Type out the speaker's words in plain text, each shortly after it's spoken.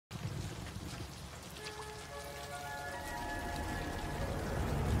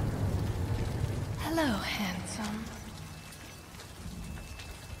handsome.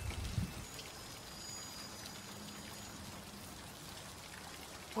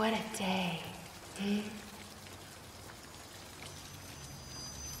 What a day,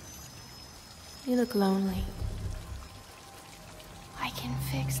 You look lonely. I can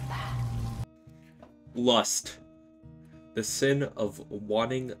fix that. Lust. The sin of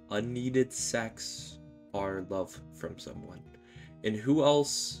wanting unneeded sex or love from someone. And who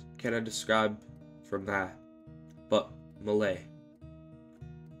else can I describe from that but Malay?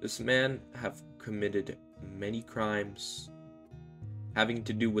 This man have committed many crimes having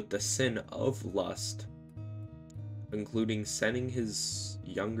to do with the sin of lust, including sending his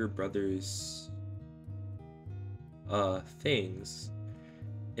younger brothers things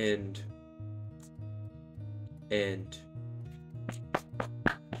and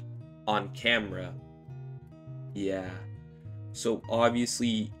on camera. Yeah. So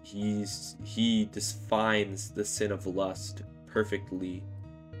obviously he defines the sin of lust perfectly,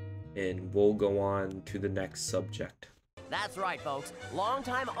 and we'll go on to the next subject. That's right, folks.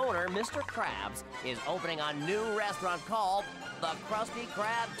 Longtime owner Mr. Krabs is opening a new restaurant called the Krusty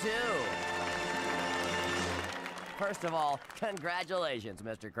Krab 2. First of all, congratulations,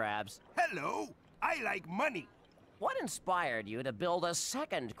 Mr. Krabs. Hello, I like money. What inspired you to build a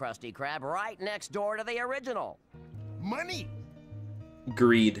second Krusty Krab right next door to the original? Money.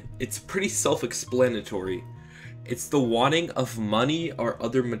 Greed. It's pretty self-explanatory. It's the wanting of money or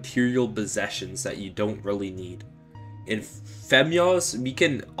other material possessions that you don't really need. In Femyos, we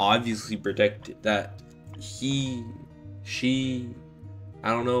can obviously predict that she, I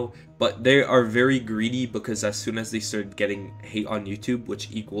don't know, but they are very greedy because as soon as they started getting hate on YouTube, which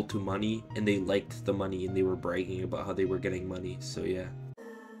equal to money, and they liked the money and they were bragging about how they were getting money, so yeah.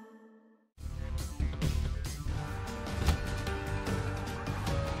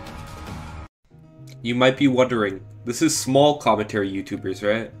 You might be wondering, this is small commentary YouTubers,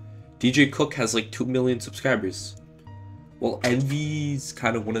 right? DJ Cook has like 2 million subscribers. Well, envy's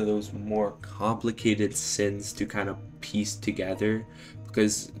kind of one of those more complicated sins to kind of piece together,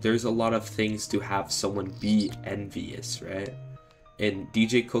 because there's a lot of things to have someone be envious, right? And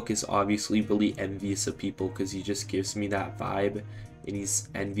DJ Cook is obviously really envious of people because he just gives me that vibe, and he's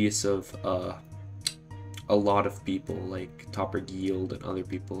envious of a lot of people like Topper Guild and other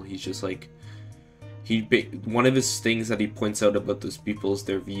people. He's just like, one of his things that he points out about those people is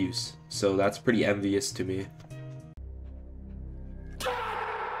their views, so that's pretty envious to me.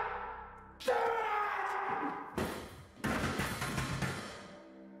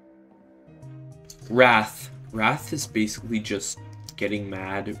 Wrath. Wrath is basically just getting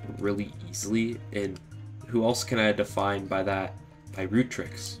mad really easily, and who else can I define by that? By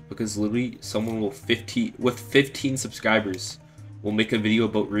Rootrix, because literally someone will 15 subscribers will make a video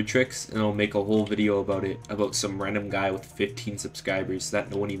about Rootrix, and I'll make a whole video about it, about some random guy with 15 subscribers that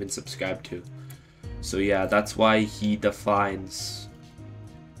no one even subscribed to. So yeah, that's why he defines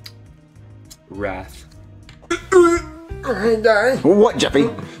Wrath. Hey, Daddy. What, Jeffy?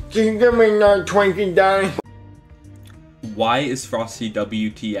 Can you give me another Twinkie, Daddy? Why is Frosty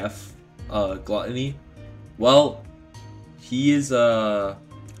WTF gluttony? Well, he is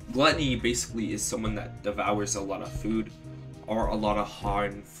gluttony basically is someone that devours a lot of food or a lot of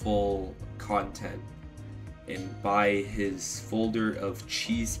harmful content. And by his folder of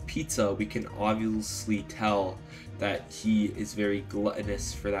cheese pizza, we can obviously tell that he is very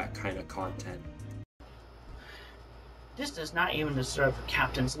gluttonous for that kind of content. This does not even deserve a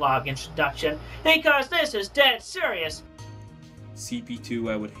captain's log introduction, because this is dead serious. CP2,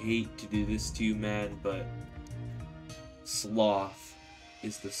 I would hate to do this to you, man, but sloth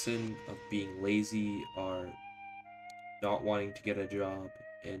is the sin of being lazy or not wanting to get a job,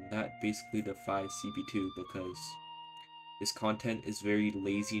 and that basically defies CP2 because his content is very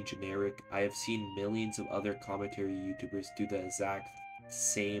lazy and generic. I have seen millions of other commentary YouTubers do the exact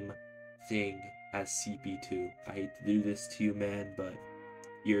same thing as CP2. I hate to do this to you, man, but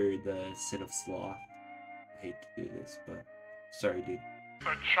you're the sin of sloth. I hate to do this, but sorry, dude.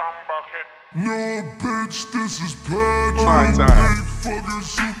 The chum bucket. No, bitch, this is Patrick. My time. Big fucking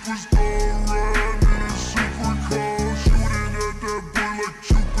superstar riding in a supercar, shooting at that boy like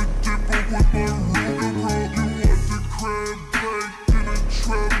Cupid Dipper with my Ruger. You want the crab blank in a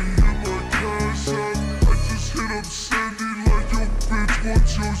trolley, hit like cash out. I just hit up Sandy like, yo, bitch,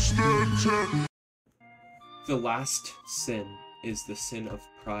 what's your Snapchat? The last sin is the sin of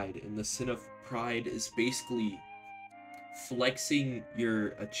pride, and the sin of pride is basically flexing your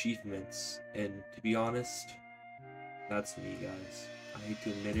achievements, and to be honest, that's me, guys. I hate to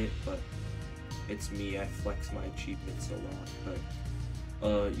admit it, but it's me. I flex my achievements a lot, but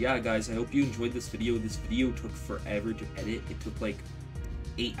Yeah, guys, I hope you enjoyed this video. This video took forever to edit. It took like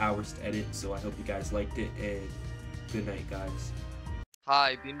 8 hours to edit, so I hope you guys liked it, and good night, guys.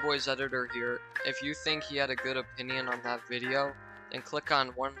 Hi, Beanboy's editor here. If you think he had a good opinion on that video, then click on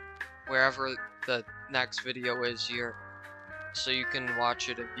one wherever the next video is here, so you can watch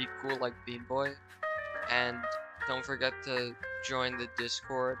it and be cool like Beanboy. And don't forget to join the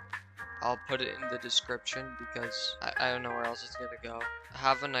Discord. I'll put it in the description because I don't know where else it's gonna go.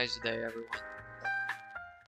 Have a nice day, everyone.